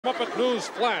Muppet News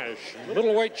Flash.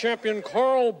 Middleweight champion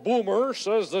Carl Boomer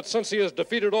says that since he has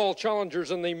defeated all challengers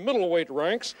in the middleweight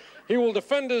ranks, he will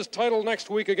defend his title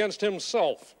next week against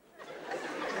himself.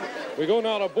 We go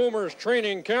now to Boomer's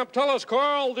training camp. Tell us,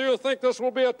 Carl, do you think this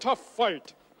will be a tough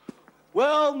fight?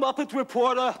 Well, Muppet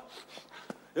reporter,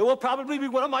 it will probably be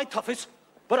one of my toughest,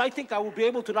 but I think I will be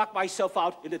able to knock myself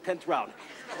out in the 10th round.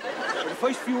 In the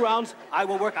first few rounds, I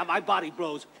will work on my body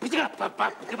blows.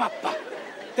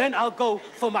 Then I'll go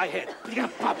for my head.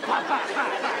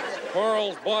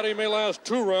 Carl's body may last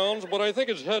 2 rounds, but I think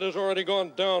his head has already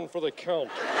gone down for the count.